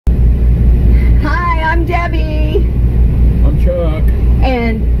Chuck.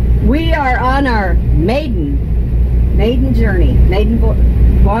 And we are on our maiden journey, Maiden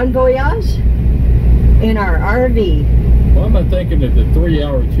Voyage in our RV. Well, I'm thinking of the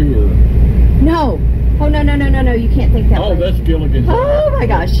 3-hour tour. No. Oh, no, you can't think that way. Oh, that's Gilligan's Island. Oh my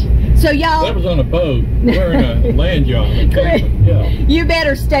gosh. So y'all... That was on a boat. We're in a land yacht. Yeah. You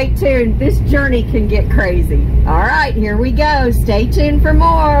better stay tuned. This journey can get crazy. All right, here we go. Stay tuned for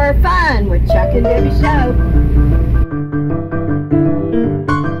more fun with Chuck and Debbie Show.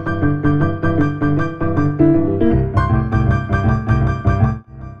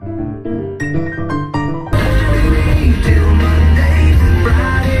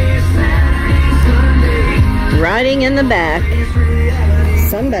 Riding in the back.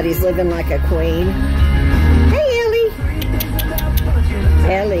 Somebody's living like a queen. Hey, Ellie.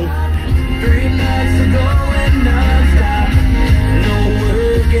 Ellie.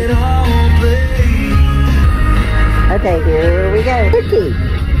 Okay, here we go. Cookie.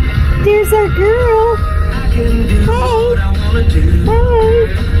 There's our girl. Hey.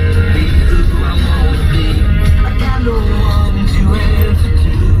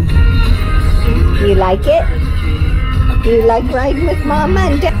 You like it? You like riding with Mama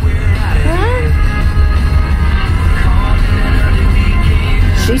and Dad? Huh?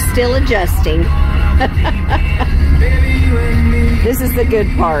 She's still adjusting. This is the good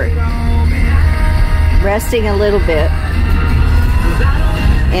part. Resting a little bit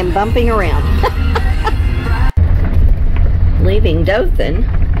and bumping around. Leaving Dothan,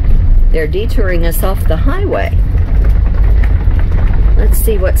 they're detouring us off the highway. Let's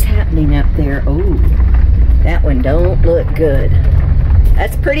see what's happening up there. Oh. That one don't look good.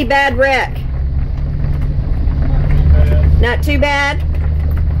 That's a pretty bad wreck. Not too bad?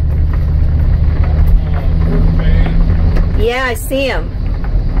 Yeah, I see him.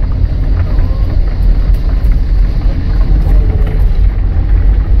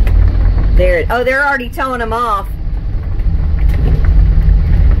 There. Oh, they're already towing him off.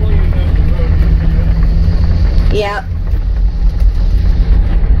 Yep.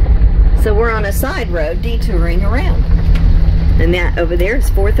 So we're on a side road detouring around. And that over there is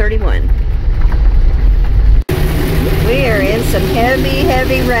 431. We are in some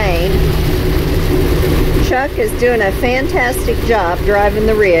heavy rain. Chuck is doing a fantastic job driving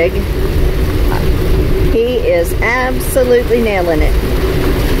the rig. He is absolutely nailing it.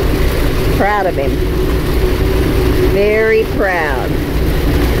 Proud of him. Very proud.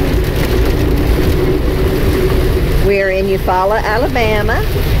 We're in Eufaula, Alabama.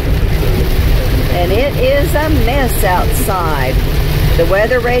 And it is a mess outside. The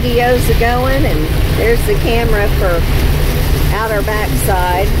weather radios are going, and there's the camera for out our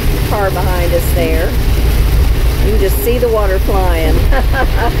backside. Car behind us there. You can just see the water flying.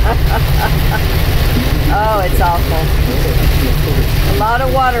 Oh, it's awful. A lot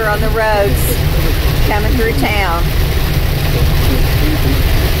of water on the roads coming through town.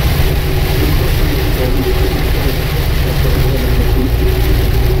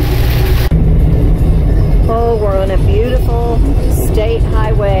 Oh, we're on a beautiful state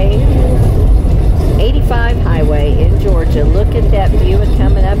highway, 85 highway in Georgia. Look at that view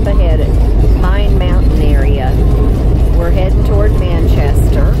coming up ahead at Pine Mountain area. We're heading toward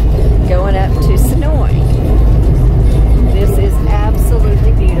Manchester, going up to Sonoy. This is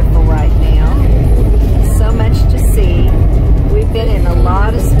absolutely beautiful right now. So much to see. We've been in a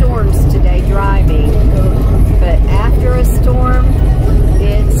lot of storms today driving, but after a storm,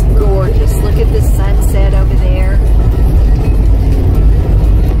 it's gorgeous. Look at the sunset over there.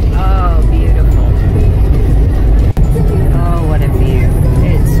 Oh, beautiful. Oh, what a view.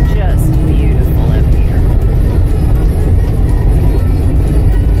 It's just beautiful up here.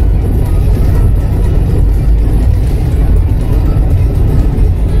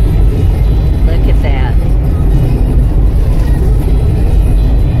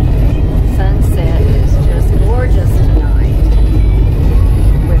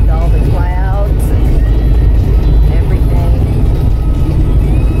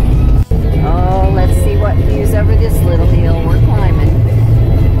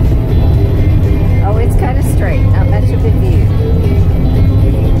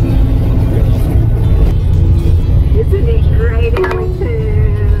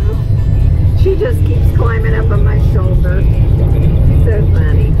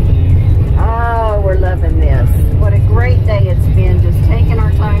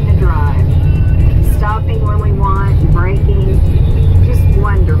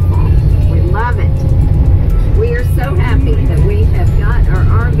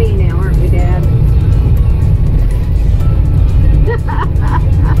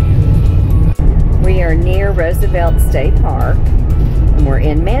 are near Roosevelt State Park, and we're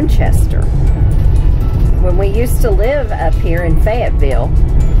in Manchester. When we used to live up here in Fayetteville,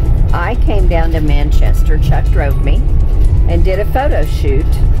 I came down to Manchester. Chuck drove me and did a photo shoot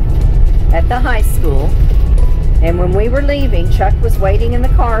at the high school. And when we were leaving, Chuck was waiting in the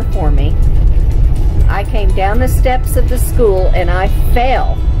car for me. I came down the steps of the school and I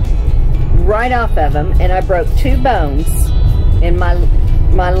fell right off of them, and I broke 2 bones in my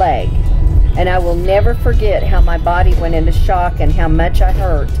leg. And I will never forget how my body went into shock and how much I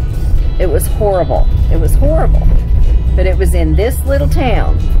hurt. It was horrible. It was horrible. But it was in this little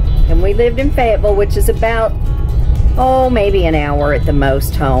town. And we lived in Fayetteville, which is about, oh, maybe an hour at the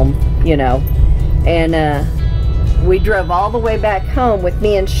most home, you know. And we drove all the way back home with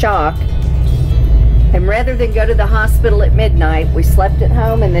me in shock. And rather than go to the hospital at midnight, we slept at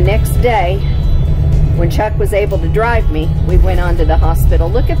home, and the next day, when Chuck was able to drive me, we went on to the hospital.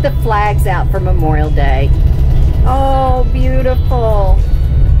 Look at the flags out for Memorial Day. Oh, beautiful.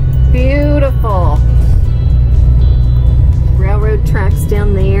 Beautiful. Railroad tracks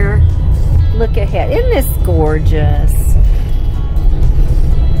down there. Look ahead. Isn't this gorgeous?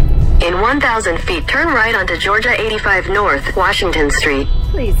 In 1,000 feet, turn right onto Georgia 85 North, Washington Street.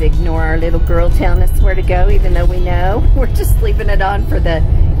 Please ignore our little girl telling us where to go, even though we know. We're just leaving it on for the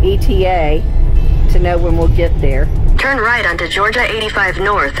ETA to know when we'll get there. Turn right onto Georgia 85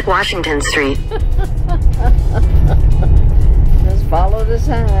 North, Washington Street. Just follow the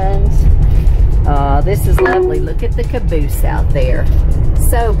signs. Oh, this is lovely. Look at the caboose out there.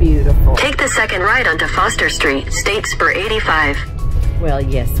 So beautiful. Take the second right onto Foster Street, State Spur 85. Well,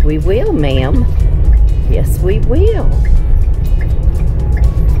 yes, we will, ma'am. Yes, we will.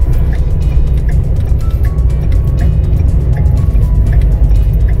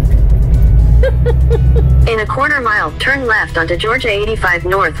 In a quarter mile, turn left onto Georgia 85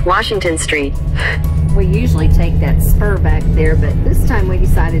 North, Washington Street. We usually take that spur back there, but this time we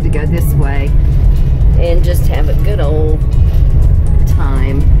decided to go this way and just have a good old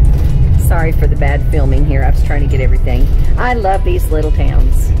time. Sorry for the bad filming here. I was trying to get everything. I love these little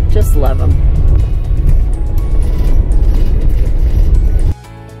towns. Just love them.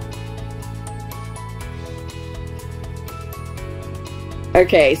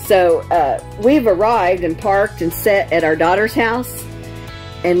 Okay, so we've arrived and parked and set at our daughter's house.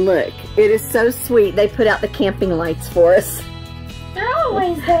 And look, it is so sweet. They put out the camping lights for us. They're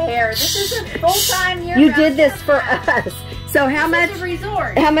always there. This is a full-time year. You did this for us. So how much? This is a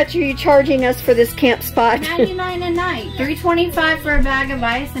resort. How much are you charging us for this camp spot? $99 a night. $3.25 for a bag of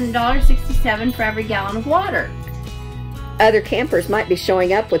ice and $1.67 for every gallon of water. Other campers might be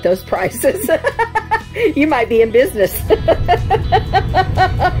showing up with those prices. You might be in business.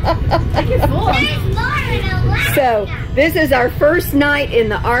 So this is our first night in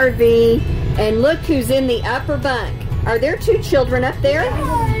the RV, and look who's in the upper bunk. Are there 2 children up there?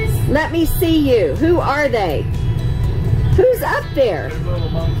 Yes. Let me see you. Who are they? Who's up there? They're little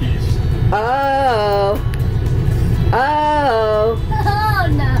monkeys. Oh. Oh. Oh,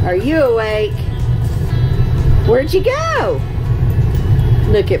 no. Are you awake? Where'd you go?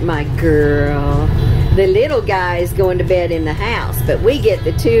 Look at my girl. The little guy is going to bed in the house, but we get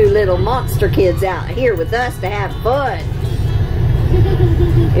the 2 little monster kids out here with us to have fun.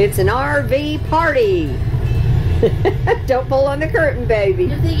 It's an RV party. Don't pull on the curtain, baby.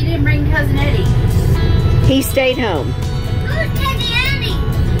 Good thing you didn't bring Cousin Eddie. He stayed home. Who's Cousin Eddie?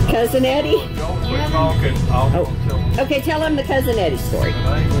 Cousin Eddie? Y'all quit talking. I'll tell them. Okay, tell him the Cousin Eddie story.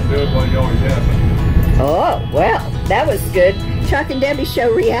 I ain't gonna do it while y'all yapping. Oh, well, that was good. Chuck and Debbie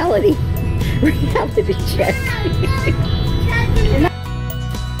show reality. Reality check.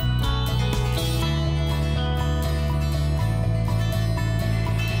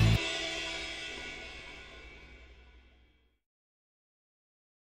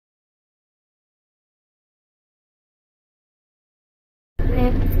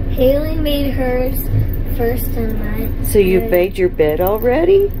 Haley made hers first and mine. So you made your bed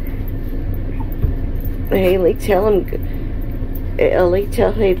already? Haley, tell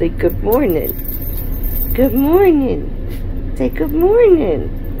Haley good morning. Good morning. Say good morning.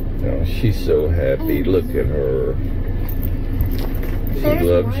 Oh, she's so happy. Look at her. She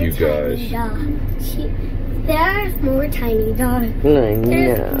loves you guys. There's more tiny dogs. I know.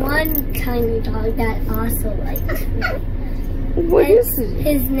 There's one tiny dog that also likes me. What is it?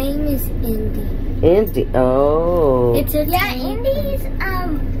 His name is Indy. Indy. Oh. It's a Indy's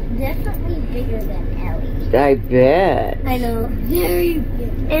definitely bigger than Ellie. I bet. I know. Very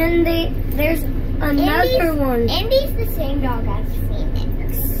big. And there's another one. Indy's the same dog as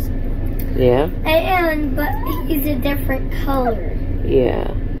Phoenix. Yeah? But he's a different color.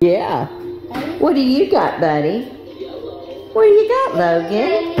 Yeah. Yeah. What do you got, buddy? What do you got,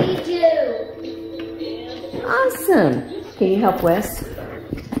 Logan? I need you. Awesome. Can you help Wes?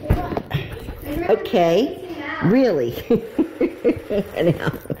 Okay. Really?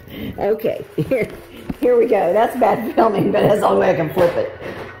 Anyhow. Okay. Here we go. That's bad filming, but that's the only way I can flip it.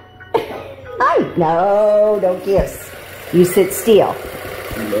 Hi. No, don't kiss. You sit still.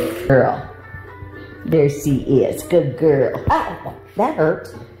 Girl. There she is. Good girl. Oh, that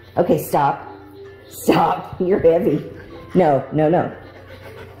hurt. Okay, stop. Stop. You're heavy. No, no, no.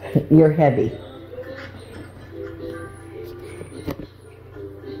 You're heavy.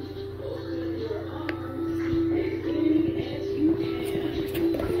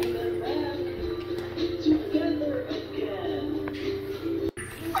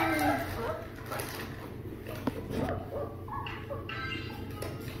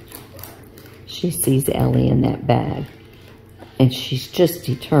 She sees Ellie in that bag, and she's just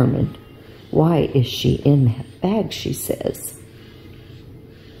determined. Why is she in that bag, she says.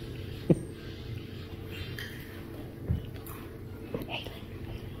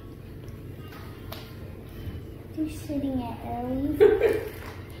 She's sitting at Ellie.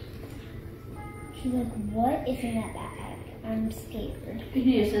 She's like, what is in that bag? I'm scared. You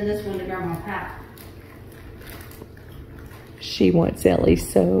need to send this one to Grandma Pat. She wants Ellie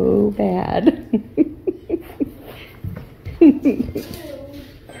so bad.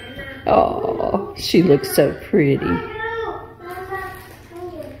 Oh, she looks so pretty.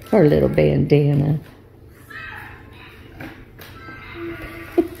 Her little bandana.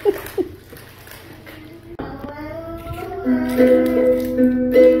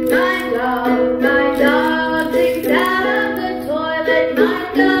 My dog digs out of the toilet.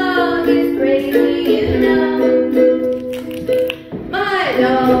 My dog is crazy, you know.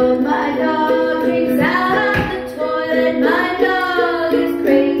 My dog digs out of the toilet. My dog is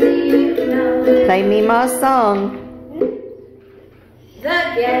crazy, you know. Play me my song.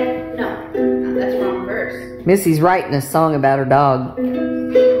 No, that's wrong verse. Missy's writing a song about her dog.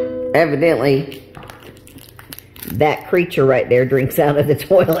 Evidently, that creature right there drinks out of the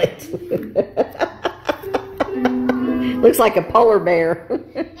toilet. Looks like a polar bear.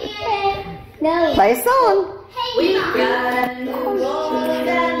 No. Play a song. We got a new bowl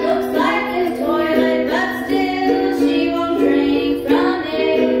that looks like a toilet, but still she won't drink from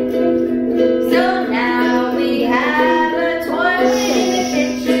it. So now we have a toilet in the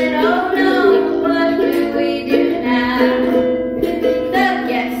kitchen. Oh no, what do we do now? The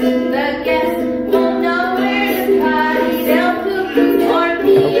guests won't know where to potty. They'll poop or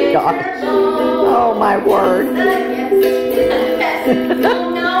pee in her bowl. Oh my word. The guests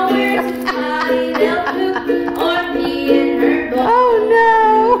won't know where to potty. They'll poop or pee in her bowl. Oh no.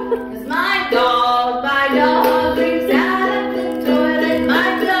 'Cause my dog drinks out of the toilet. My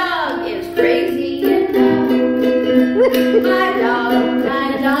dog is crazy, you know. My dog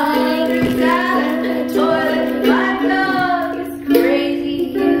drinks out of the toilet. My dog is crazy,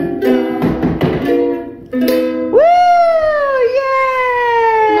 you know. Woo! Yay!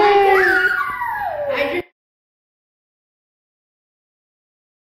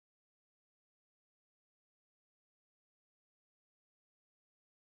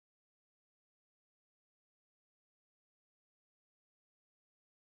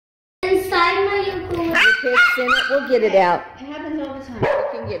 Inside my ukulele. The pig's in it. We'll get it out. It happens all the time. We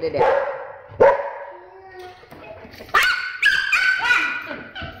can get it out.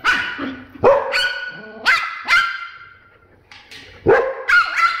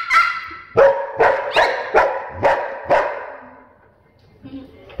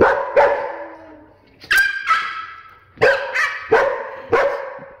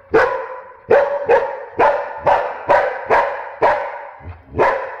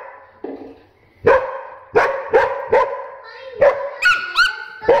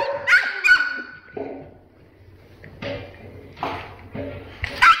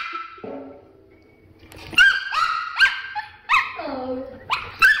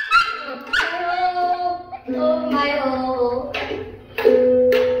 Oh my hole.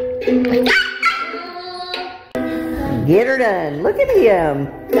 Get her done. Look at him.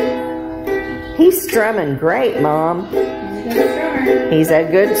 He's strumming great, Mom. He's a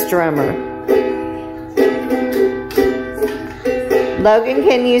good strummer. Logan,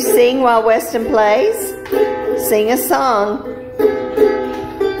 can you sing while Weston plays? Sing a song.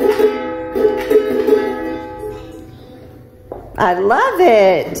 I love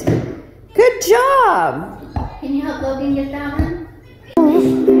it. Good job. Can you help Logan get that one?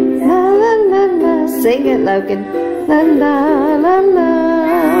 La la la la. Sing it, Logan. La la la la.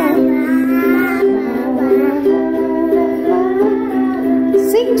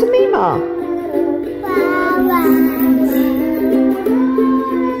 Sing to me, Mom.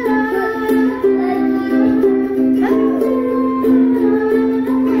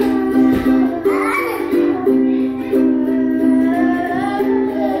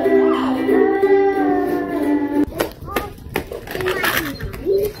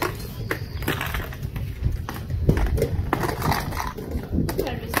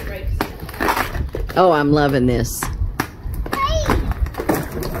 Oh, I'm loving this.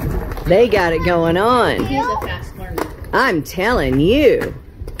 They got it going on. He's a fast learner. I'm telling you.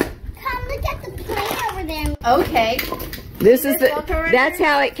 Come look at the plate over there. Okay. This is that's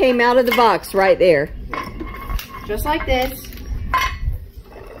how it came out of the box right there. Just like this.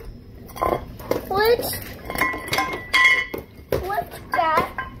 What's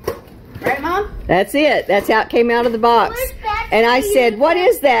that? Right, Mom? That's it. That's how it came out of the box. What's that? And I said, "What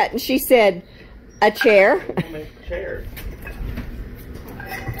is that?" And she said, "A chair." Chair.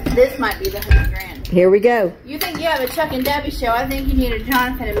 This might be the $100,000. Here we go. You think you have a Chuck and Debbie show? I think you need a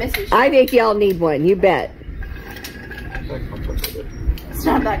Jonathan and Missy show. I think y'all need one. You bet. It's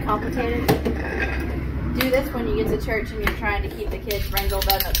not that complicated. Do this when you get to church and you're trying to keep the kids wrangled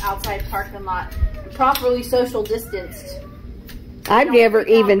out of the outside parking lot, properly social distanced. I've never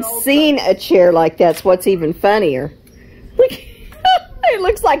even seen a chair like that's what's even funnier. Look, it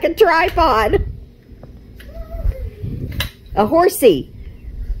looks like a tripod. A horsey.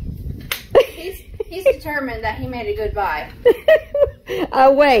 He's determined that he made a good buy.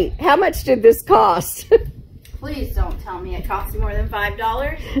 Oh, wait. How much did this cost? Please don't tell me it cost more than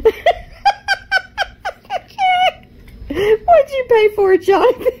 $5. What'd you pay for it,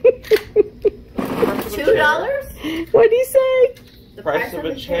 Jonathan? $2? What'd he say? The Price of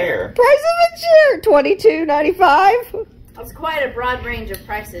a chair. Price of a chair, $22.95. That's quite a broad range of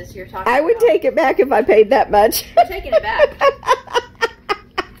prices you're talking about. I would take it back if I paid that much. We're taking it back.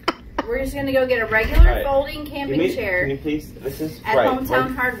 We're just going to go get a regular Right. folding camping chair Can you please? This is at right.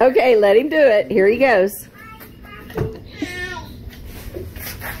 Hometown Hardware. Okay, let him do it. Here he goes.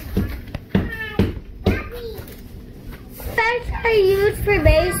 Bats are used for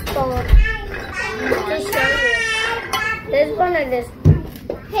baseball. Just show you. This one or this.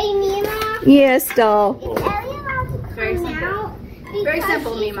 Hey, Mima. Yes, doll. Is Ellie allowed to Very come simple. out? Very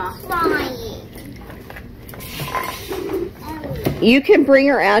simple, Because she's Mima. flying. You can bring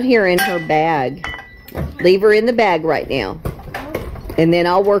her out here in her bag. Leave her in the bag right now. And then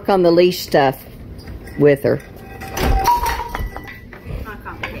I'll work on the leash stuff with her. Not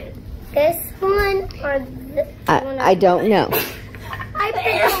complicated. This one or this one? I don't know. I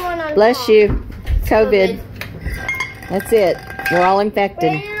picked the one on Bless top. you. COVID. That's it. We're all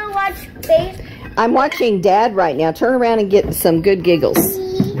infected. Ready to watch baseball? I'm watching Dad right now. Turn around and get some good giggles.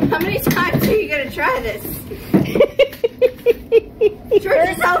 How many times are you going to try this? Church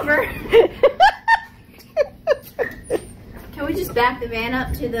is over. Can we just back the van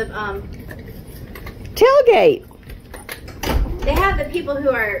up to the, Tailgate. they have the people who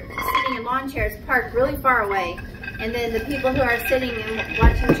are sitting in lawn chairs parked really far away, and then the people who are sitting and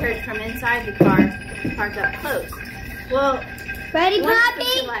watching church from inside the car parked up close. Well, Ready, we're supposed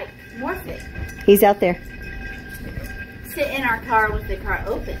Poppy? to, like, morph it. He's out there. Sit in our car with the car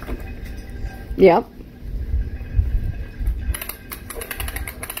open. Yep.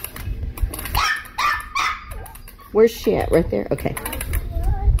 Where's she at? Right there? Okay.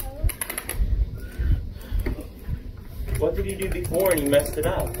 What did you do before and you messed it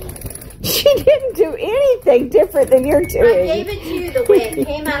up? She didn't do anything different than you're doing. I gave it to you the way it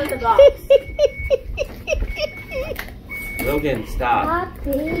came out of the box. Logan, stop.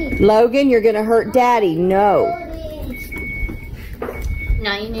 Poppy. Logan, you're going to hurt Daddy. No.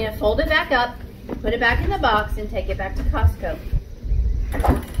 Now you need to fold it back up, put it back in the box, and take it back to Costco.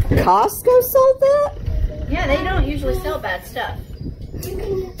 Costco sold that? Yeah, they don't usually sell bad stuff.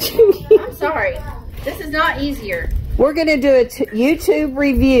 I'm sorry. This is not easier. We're going to do a YouTube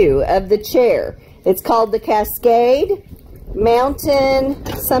review of the chair. It's called the Cascade Mountain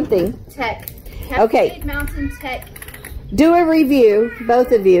something. Tech. Okay. Cascade Mountain Tech. Do a review,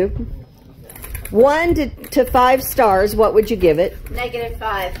 both of you. 1 to 5 stars. What would you give it?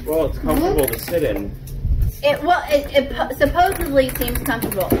 -5. Well, it's comfortable to sit in. It supposedly seems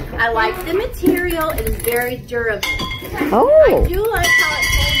comfortable. I like the material. It is very durable. Oh. I do like how it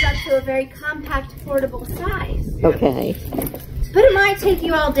folds up to a very compact, portable size. Okay. But it might take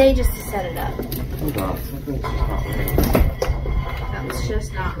you all day just to set it up. Hold on. Something's not right. That was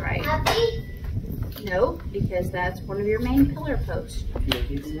just not right. Poppy? No, because that's one of your main pillar posts.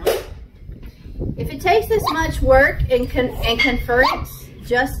 If it takes this much work and conference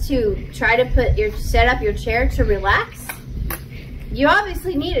just to try to set up your chair to relax, You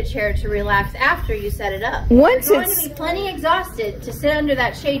obviously need a chair to relax after you set it up. Once You're going it's- to be plenty exhausted to sit under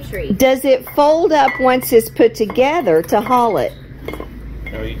that shade tree. Does it fold up once it's put together to haul it?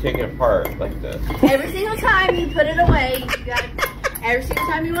 No, you take it apart like this. Every single time you put it away, you got. Every single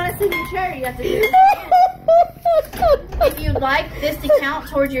time you want to sit in your chair, you have to do it again. If you'd like this to count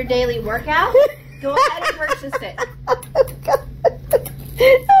towards your daily workout, go ahead and purchase it.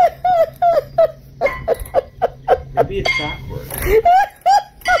 Maybe it's backward.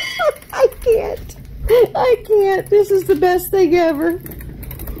 I can't. I can't. This is the best thing ever.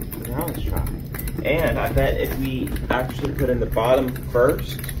 Now let's try. And I bet if we actually put in the bottom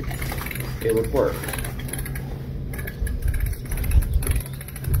first, it would work.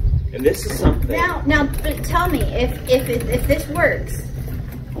 And this is something. Now, but tell me if this works.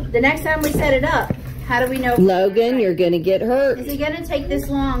 The next time we set it up, how do we know? Logan, you're going to get hurt. Is it going to take this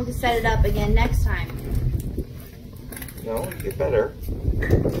long to set it up again next time? No, it get better.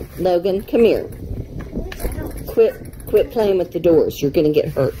 Logan, come here. Quit playing with the doors. You're going to get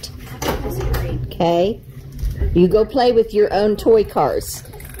hurt. Okay? You go play with your own toy cars.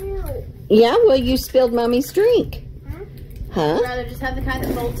 Yeah, well, you spilled Mommy's drink. Huh? I'd rather just have the kind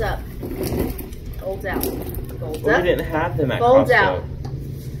that folds up. Folds out. Folds Well, up. we didn't have them at Folds Costco. out.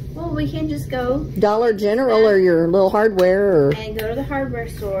 Well, we can just go Dollar General or your little hardware or... and go to the hardware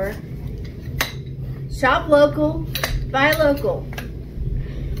store. Shop local. Buy local.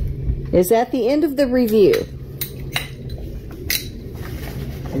 Is that the end of the review?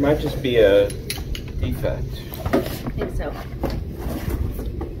 It might just be a defect. I think so.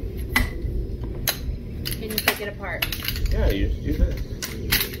 Can you pick it apart? Yeah, you just do this.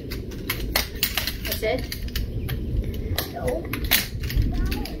 That's it? No.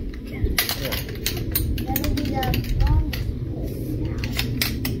 Yeah. That'll be the longest.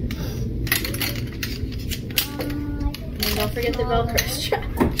 And don't forget the Velcro strap.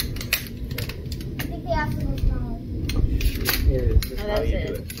 I think they have to go smaller. Here, this is Oh, how that's you it.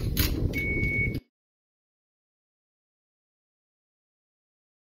 do it.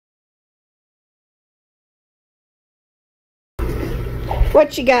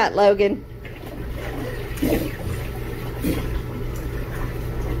 What you got, Logan?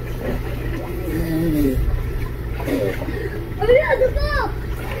 Oh yeah, the ball!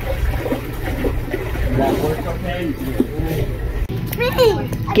 That works okay?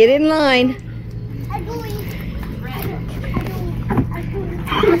 Get in line. I'm going.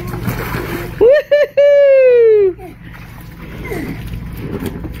 Woohoo!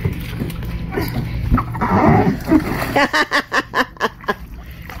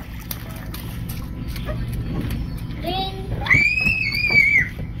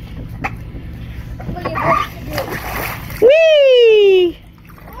 Whee!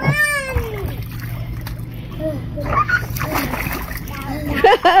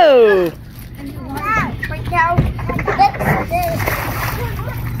 Oh!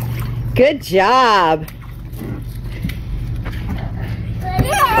 Good job.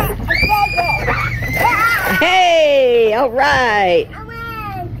 Hey, all right.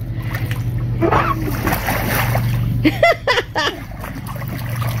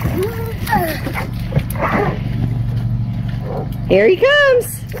 Here he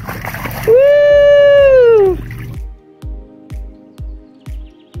comes. Woo!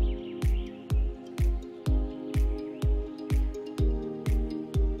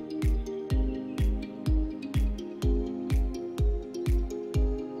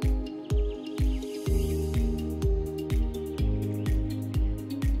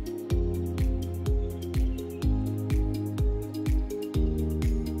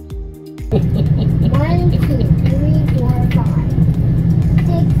 One, 2, 3, 4, 5,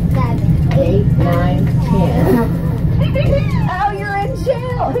 6, 7, 8, 9, 10. Oh, you're in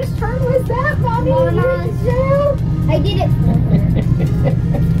jail. Whose turn was that, Mommy? Mama. You're in jail. I did it.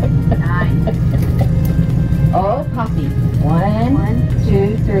 9. Oh, Poppy. 1,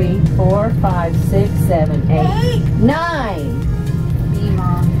 2, 3, 4, 5, 6, 7, 8, 9. Me,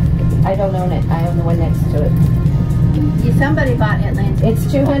 Mom. I don't own it. I own the one next to it. Yeah, somebody bought Atlanta. It's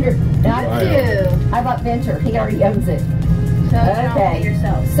 200. Not Wow. two. I bought Venture. He already owns it. So you don't pay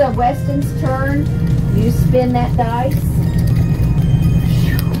yourself. So Weston's turn. You spin that dice.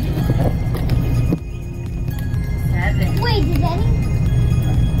 7. Wait, did any?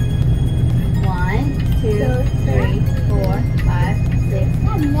 1, 2, 3, 4, 5, 6.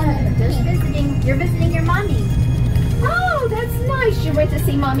 No. Just visiting. You're visiting your mommy. Oh, that's nice. You went to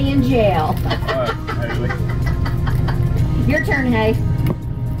see Mommy in jail. Your turn, Hay.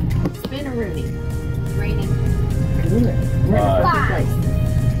 Spin a Rooney. It's raining. We're in a perfect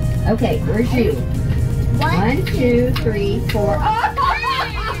place. Okay, where's you? 1, 2, 3, 4.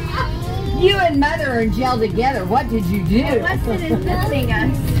 Oh! You and Mother are in jail together. What did you do? Weston is missing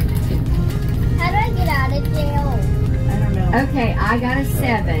us. How do I get out of jail? I don't know. Okay, I got a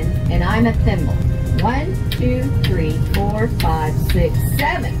 7, and I'm a thimble. 1, 2, 3, 4, 5, 6,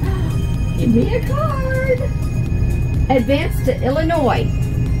 7. Give me a card. Advance to Illinois.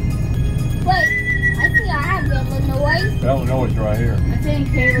 Wait, I think I have Illinois. Illinois is right here. I think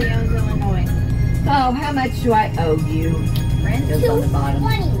Haley owns Illinois. Oh, how much do I owe you? Rent Goes on the bottom.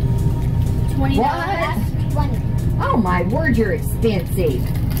 20. $20. 20. Oh my word, you're expensive.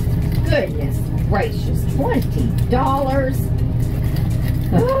 Goodness gracious, $20.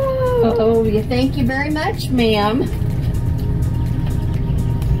 Oh, you thank you very much, ma'am.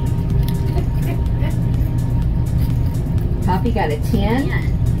 Poppy got a 10.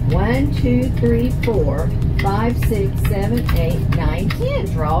 1, 2, 3, 4, 5, 6, 7, 8, 9, 10.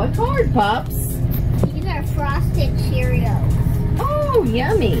 Draw a card, Pops. These are frosted Cheerios. Oh,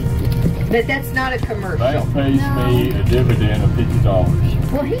 yummy. But that's not a commercial. Bank pays me a dividend of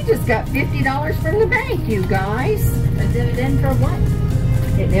 $50. Well, he just got $50 from the bank, you guys. A dividend for what?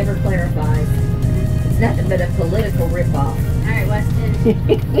 It never clarifies. It's nothing but a political ripoff. All right,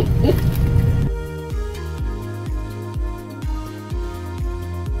 Weston.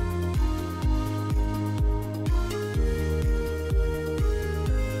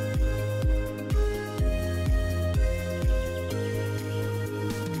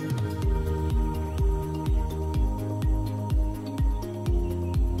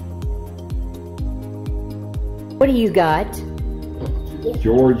 What do you got?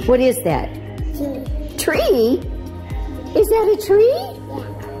 George. What is that? Tree? Is that a tree?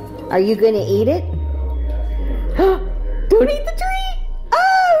 Are you going to eat it? Don't eat the tree!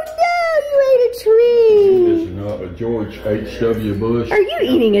 Oh no, you ate a tree! Is George H.W. Bush. Are you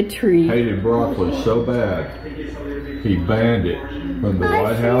eating a tree? Hated broccoli so bad, he banned it from the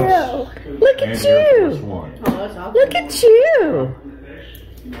White House Look and at Air Force you! One. Oh, that's awesome. Look at you!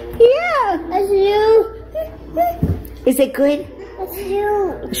 Yeah! That's you. Is it good? That's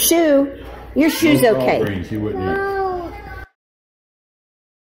you. Shoe? Your shoe's No okay. Greens, he wouldn't eat. No.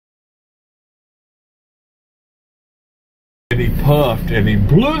 And he puffed and he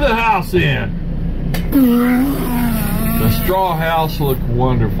blew the house in. The straw house looked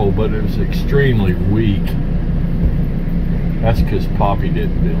wonderful, but it was extremely weak. That's because Poppy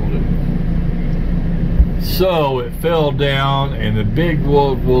didn't build it. So it fell down and the big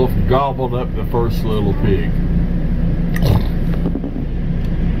wolf gobbled up the first little pig.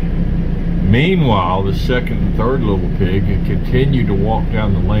 Meanwhile, the second and third little pig had continued to walk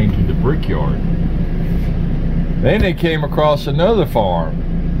down the lane to the brickyard. Then they came across another farm.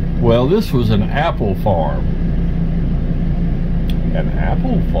 Well, this was an apple farm. An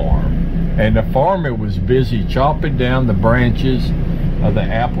apple farm. And the farmer was busy chopping down the branches of the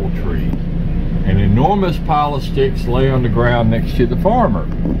apple tree. An enormous pile of sticks lay on the ground next to the farmer.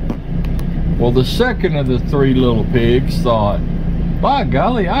 Well, the second of the three little pigs thought, by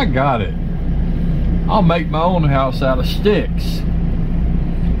golly, I got it. I'll make my own house out of sticks.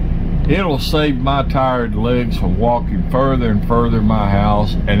 It'll save my tired legs from walking further and further in my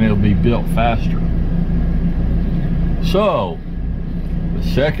house, and it'll be built faster. So, the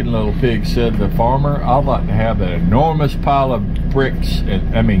second little pig said to the farmer, I'd like to have that enormous pile of bricks,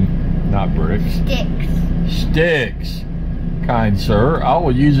 not bricks. Sticks. Kind sir, I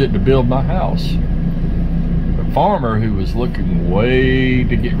will use it to build my house. The farmer, who was looking way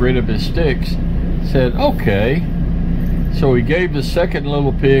to get rid of his sticks, said, okay. So he gave the second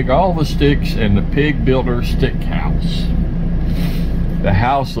little pig all the sticks, and the pig built her stick house. The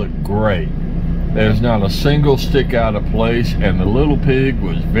house looked great. There's not a single stick out of place, and the little pig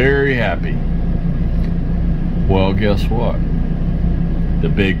was very happy. Well, guess what? The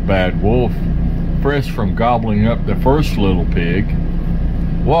big bad wolf, fresh from gobbling up the first little pig,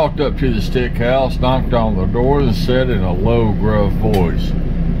 walked up to the stick house, knocked on the door, and said in a low, gruff voice,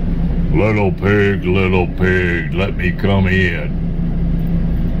 little pig, let me come in.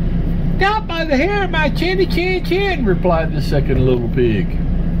 Got by the hair of my chinny chin chin, replied the second little pig.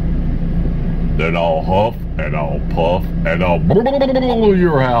 Then I'll huff and I'll puff and I'll blow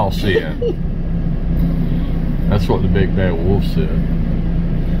your house in. That's what the big bad wolf said.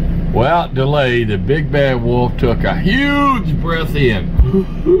 Without delay, the big bad wolf took a huge breath in.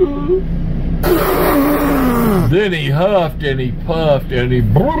 Then he huffed and he puffed and he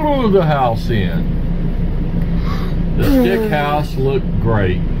blew the house in. The stick house looked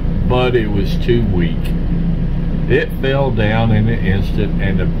great, but it was too weak. It fell down in an instant,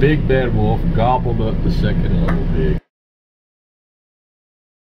 and the big bad wolf gobbled up the second little pig.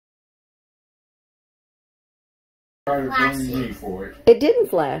 Try to blame me for it. It didn't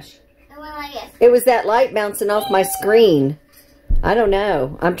flash. It went like this. It was that light bouncing off my screen. I don't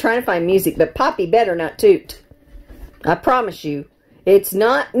know. I'm trying to find music, but Poppy better not toot. I promise you, it's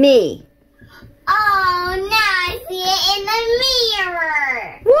not me. Oh, now I see it in the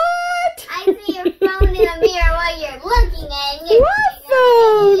mirror. What? I see your phone in the mirror while you're looking at it. What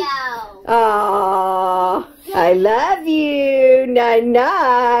phone? Video. Aww, I love you. Night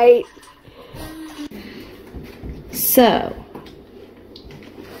night. So,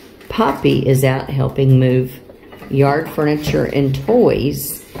 Poppy is out helping move yard furniture and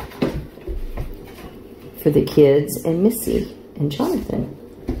toys for the kids and Missy and Jonathan.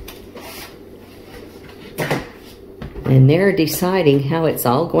 And they're deciding how it's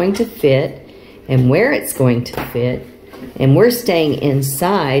all going to fit and where it's going to fit. And we're staying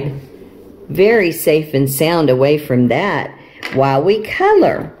inside, very safe and sound away from that, while we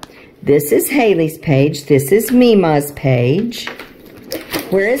color. This is Haley's page. This is Mima's page.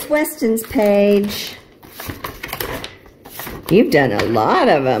 Where is Weston's page? You've done a lot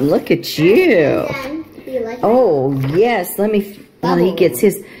of them. Look at you. Oh, yes. Let me... Well, he gets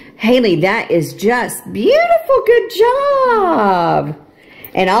his... Haley, that is just beautiful. Good job.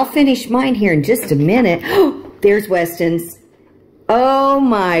 And I'll finish mine here in just a minute. Oh, there's Weston's. Oh,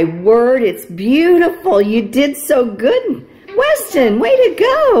 my word. It's beautiful. You did so good. Weston, way to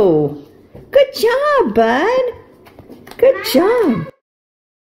go. Good job, bud. Good job.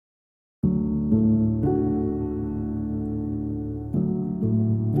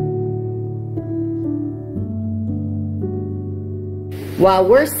 While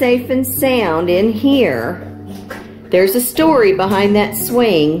we're safe and sound in here, there's a story behind that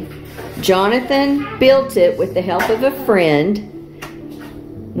swing. Jonathan built it with the help of a friend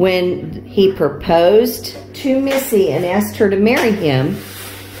when he proposed to Missy and asked her to marry him.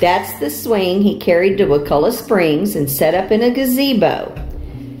 That's the swing he carried to Wakulla Springs and set up in a gazebo.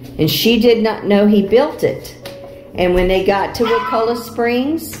 And she did not know he built it. And when they got to Wakulla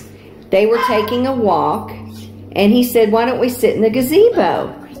Springs, they were taking a walk. And he said, why don't we sit in the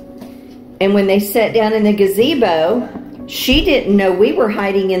gazebo? And when they sat down in the gazebo, she didn't know we were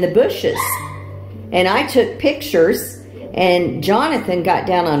hiding in the bushes. And I took pictures, and Jonathan got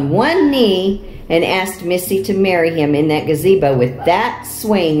down on one knee and asked Missy to marry him in that gazebo with that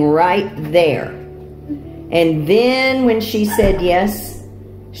swing right there. And then when she said yes,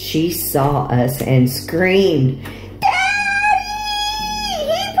 she saw us and screamed,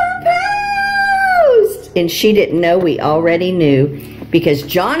 and she didn't know we already knew because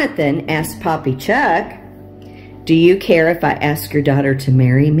Jonathan asked Poppy Chuck, do you care if I ask your daughter to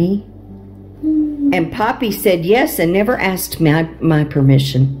marry me? And Poppy said yes and never asked my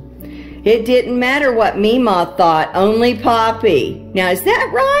permission. It didn't matter what Mima thought, only Poppy. Now, is that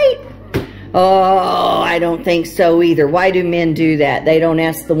right? Oh, I don't think so either. Why do men do that? They don't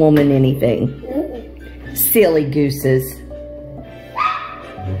ask the woman anything. Silly gooses.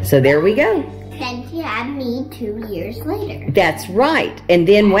 So there we go. Then she had me 2 years later. That's right. And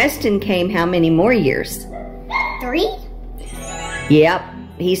then Weston came how many more years? 3? Yep.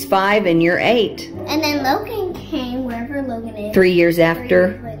 He's 5 and you're 8. And then Logan came wherever Logan is. 3 years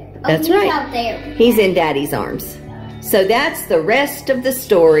after. 3 years later. That's he's right. Out there. He's in Daddy's arms. So that's the rest of the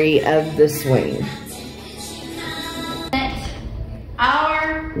story of the swing.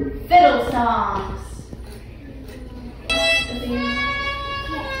 Our fiddle songs.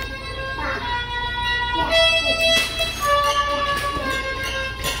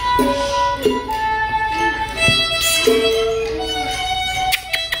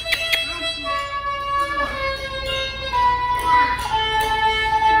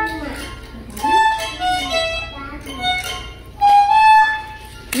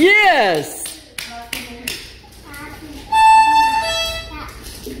 Yes!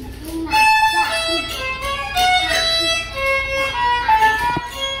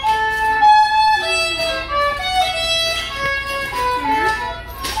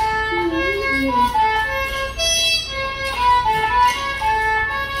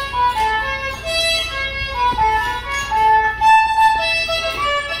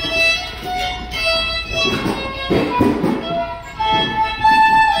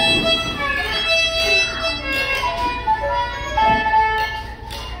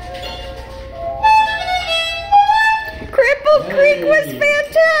 Creek was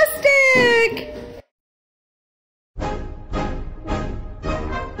fantastic!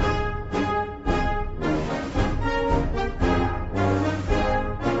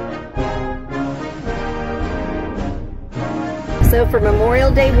 So for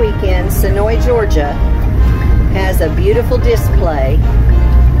Memorial Day weekend, Sonoy, Georgia has a beautiful display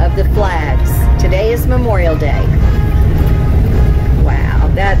of the flags. Today is Memorial Day.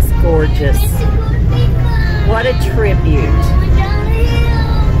 gorgeous. What a tribute.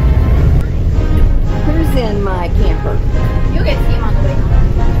 Who's in my camper? You'll get to see him on the way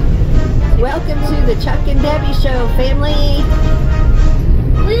home. Welcome to the Chuck and Debbie Show, family.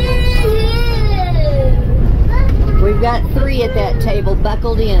 We've got 3 at that table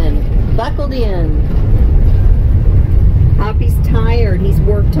buckled in. Buckled in. Hoppy's tired. He's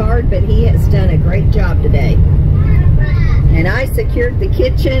worked hard, but he has done a great job today. And I secured the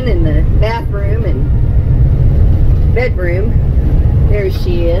kitchen and the bathroom and bedroom. There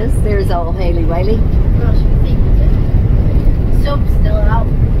she is. There's old Haley Whaley. Well, she can think of it. Soap's still out.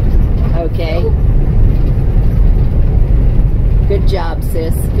 Okay. Good job,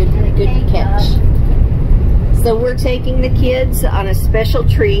 sis. Good catch. So we're taking the kids on a special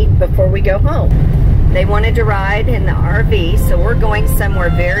treat before we go home. They wanted to ride in the RV, so we're going somewhere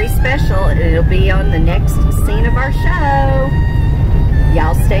very special. It'll be on the next scene of our show.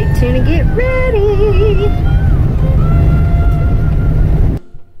 Y'all stay tuned and get ready.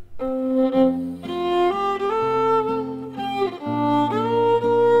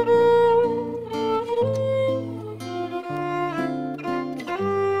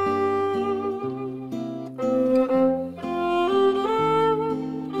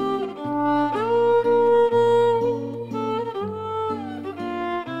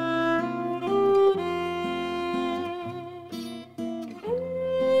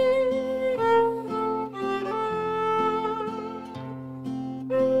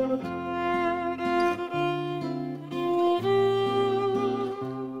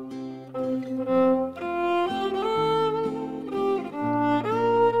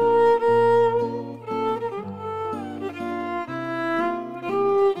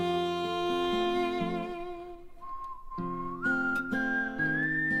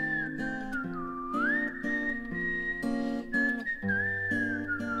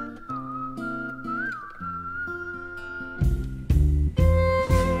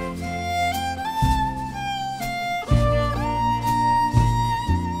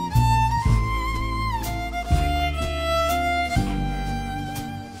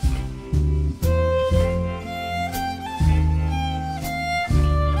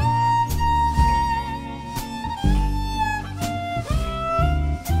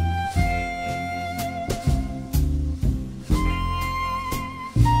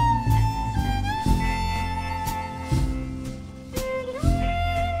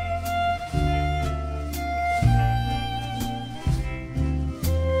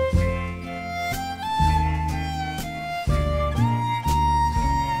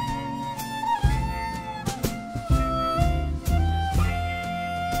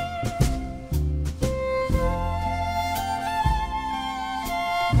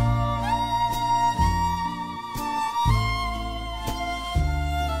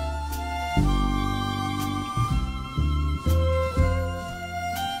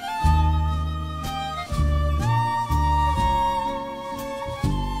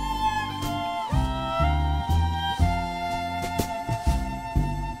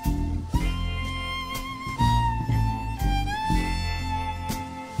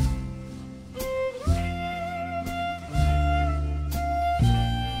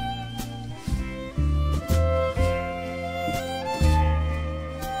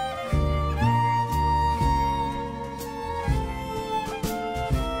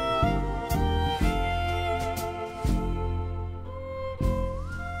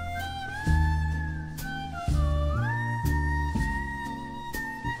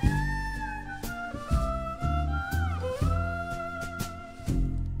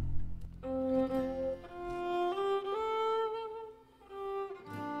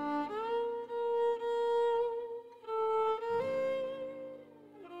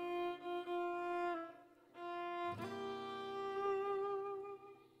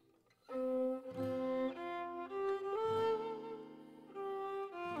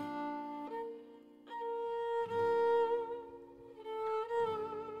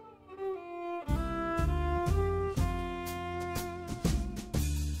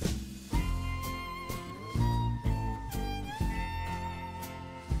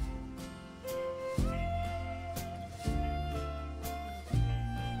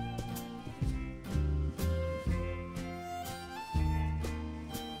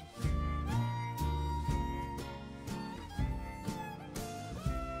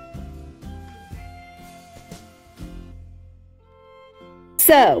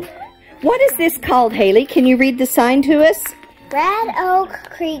 So, what is this called, Haley? Can you read the sign to us? Red Oak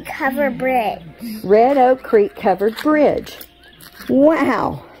Creek Covered Bridge. Red Oak Creek Covered Bridge.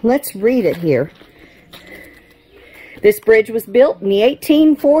 Wow. Let's read it here. This bridge was built in the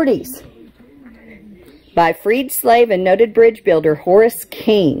 1840s. by freed slave and noted bridge builder Horace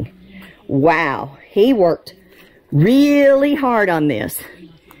King. Wow, he worked really hard on this,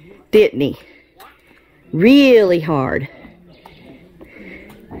 didn't he? Really hard.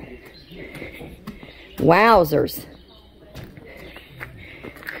 Wowzers.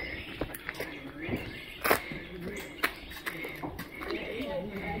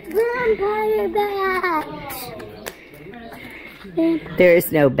 Vampire bats. There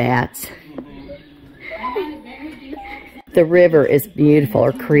is no bats. The river is beautiful,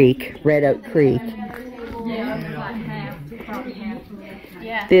 or creek, Red Oak Creek.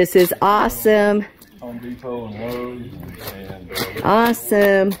 This is awesome. Home Depot and Lowe's and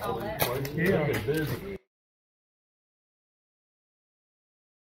Awesome.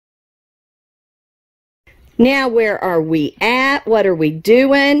 Now where are we at? What are we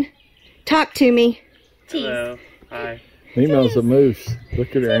doing? Talk to me. Hello. Hi. Nemo's a moose.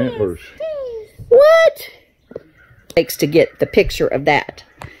 Look at her antlers. What? Takes to get the picture of that.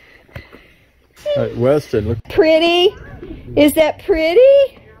 Weston, look. Pretty? Is that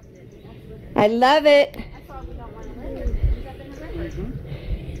pretty? I love it.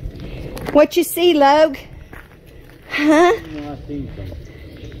 What you see, Logue? Huh?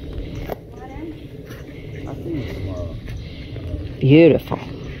 Beautiful.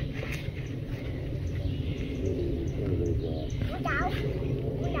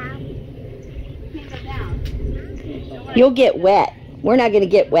 You'll get wet. We're not going to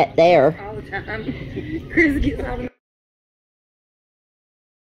get wet there. All the time. Chris gets out of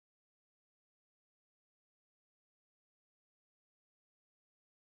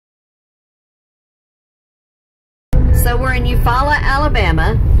So we're in Eufaula,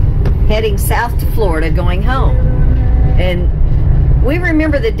 Alabama, heading south to Florida, going home. And we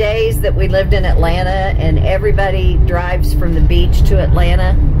remember the days that we lived in Atlanta and everybody drives from the beach to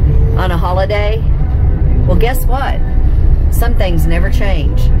Atlanta on a holiday. Well, guess what? Some things never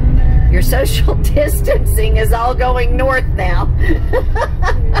change. Your social distancing is all going north now.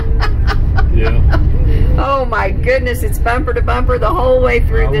 Yeah. Oh my goodness, it's bumper to bumper the whole way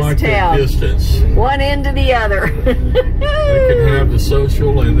through this like town. That distance. One end to the other. They can have the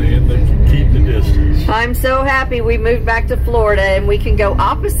social and they can keep the distance. I'm so happy we moved back to Florida and we can go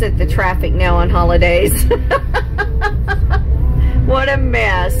opposite the traffic now on holidays. What a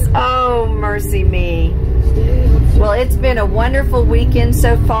mess. Oh, mercy me. Well, it's been a wonderful weekend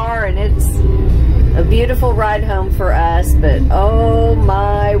so far, and it's a beautiful ride home for us, but oh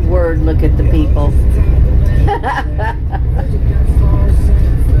my word, look at the people.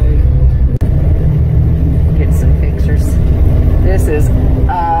 Get some pictures. This is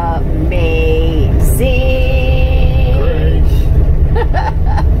amazing.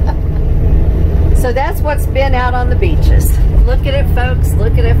 So that's what's been out on the beaches. Look at it, folks.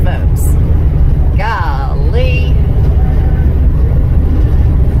 Look at it, folks. Golly.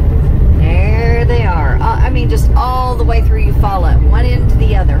 There they are. I mean, just all the way through Eufaula, one end to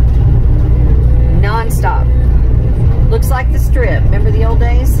the other, non-stop. Looks like the Strip. Remember the old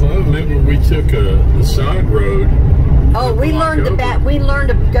days? Well, I remember we took the side road. Oh, we learned we learned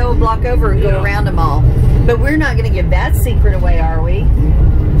to go a block over and go around them all. But we're not going to give that secret away, are we?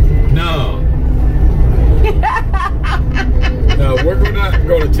 No. No, we're not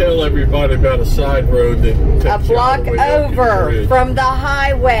going to tell everybody about a side road that takes a block over from the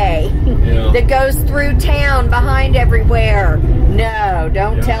highway that goes through town behind everywhere. No,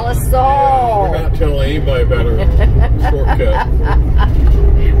 don't tell a soul. We're not telling anybody about a shortcut.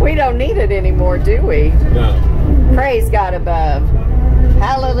 We don't need it anymore, do we? No. Praise God above.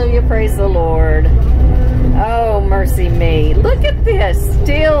 Hallelujah, praise the Lord. Oh, mercy me. Look at this.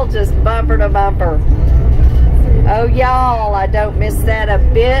 Still just bumper to bumper. Oh, y'all, I don't miss that a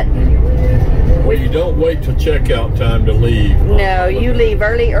bit. Well, you don't wait till checkout time to leave. No, you leave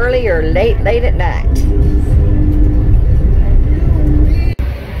early or late at night.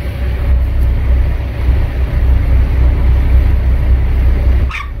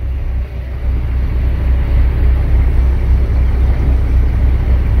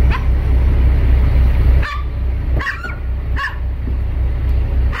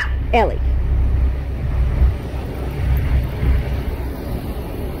 Ellie.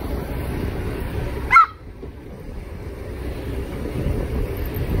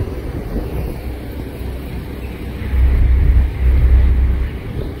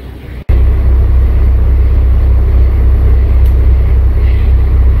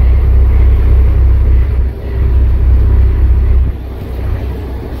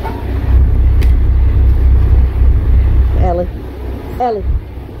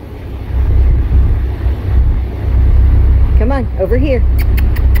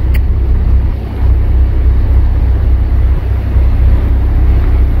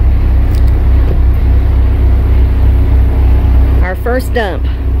 first dump.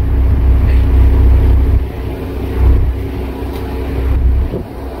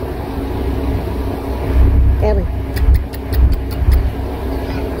 Ellie.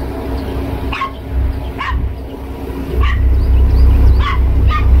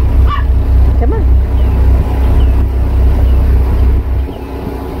 Come on.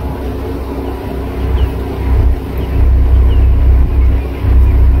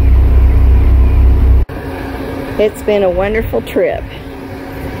 It's been a wonderful trip.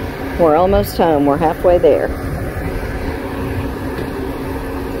 We're almost home. We're halfway there.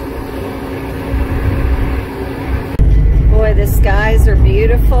 Boy, the skies are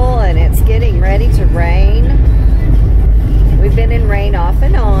beautiful and it's getting ready to rain. We've been in rain off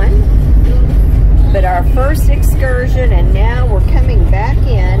and on, but our first excursion, and now we're coming back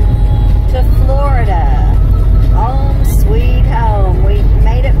in to Florida. Home sweet home. We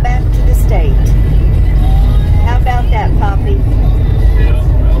made it back to the state. How about that, Poppy? Yeah,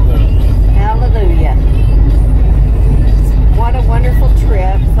 Hallelujah. What a wonderful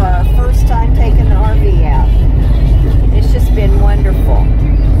trip for our first time taking the RV out. It's just been wonderful.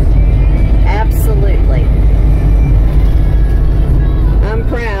 Absolutely. I'm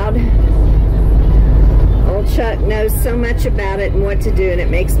proud. Old Chuck knows so much about it and what to do, and it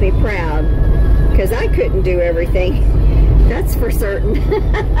makes me proud. Because I couldn't do everything. That's for certain.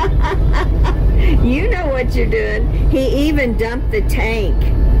 You know what you're doing. He even dumped the tank.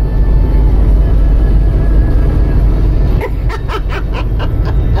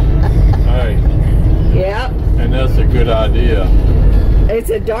 Hey. Yep. And that's a good idea.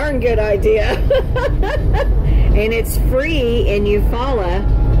 It's a darn good idea. And it's free in Eufaula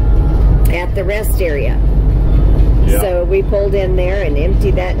at the rest area. Yeah. So we pulled in there and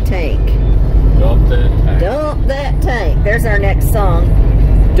emptied that tank. Dump that tank. Dump that tank. There's our next song.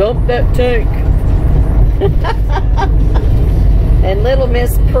 Dump that tank. And little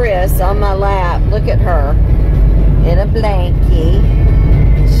Miss Pris on my lap. Look at her. In a blankie.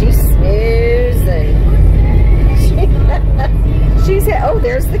 She's snoozing. She's had, oh,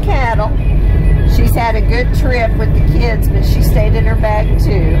 there's the cattle. She's had a good trip with the kids, but she stayed in her bag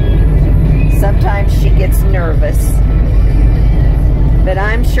too. Sometimes she gets nervous. But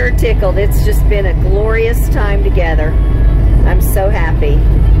I'm sure tickled. It's just been a glorious time together. I'm so happy.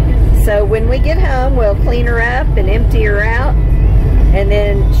 So when we get home, we'll clean her up and empty her out. And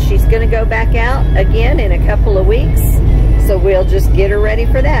then she's going to go back out again in a couple of weeks. So we'll just get her ready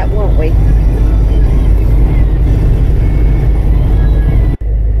for that, won't we?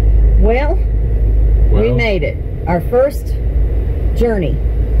 Well, we made it. Our first journey.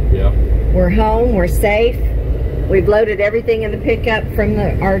 Yeah. We're home. We're safe. We've loaded everything in the pickup from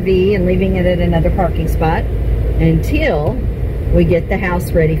the RV and leaving it at another parking spot until we get the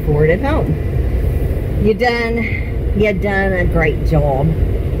house ready for it at home. You done a great job.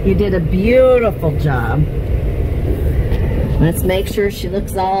 You did a beautiful job. Let's make sure she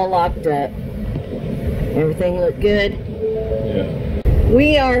looks all locked up. Everything look good? Yeah.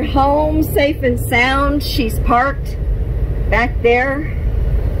 We are home safe and sound. She's parked back there.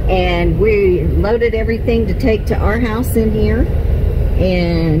 And we loaded everything to take to our house in here.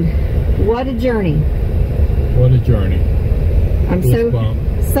 And what a journey. What a journey. I'm so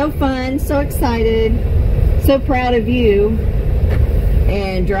fun, so excited, so proud of you.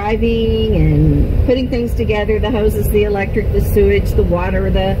 And driving and putting things together, the hoses, the electric, the sewage, the water,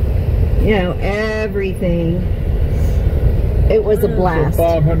 the, you know, everything. It was a blast.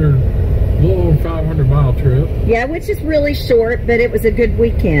 A little over 500 mile trip. Yeah, which is really short, but it was a good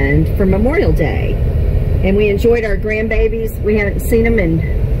weekend for Memorial Day. And we enjoyed our grandbabies. We haven't seen them in,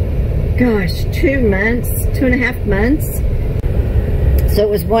 gosh, 2 months, 2.5 months. So it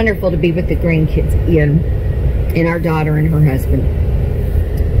was wonderful to be with the grandkids, Ian, and our daughter and her husband.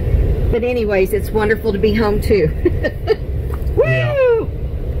 But anyways, it's wonderful to be home too. Woo!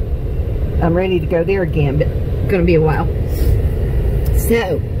 Yeah. I'm ready to go there again, but it's going to be a while.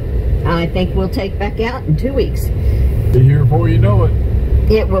 So, I think we'll take back out in 2 weeks. Be here before you know it.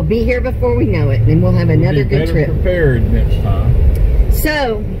 It will be here before we know it, and we'll have another good trip. Be better prepared next time.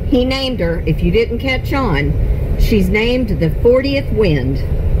 So, he named her, if you didn't catch on, she's named the 40th Wind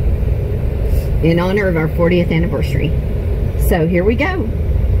in honor of our 40th anniversary. So, here we go.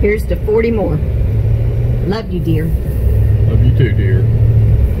 Here's to 40 more. Love you, dear. Love you too, dear.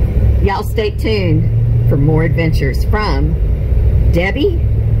 Y'all stay tuned for more adventures from Debbie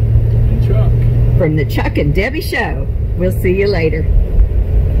and Chuck. From the Chuck and Debbie Show. We'll see you later.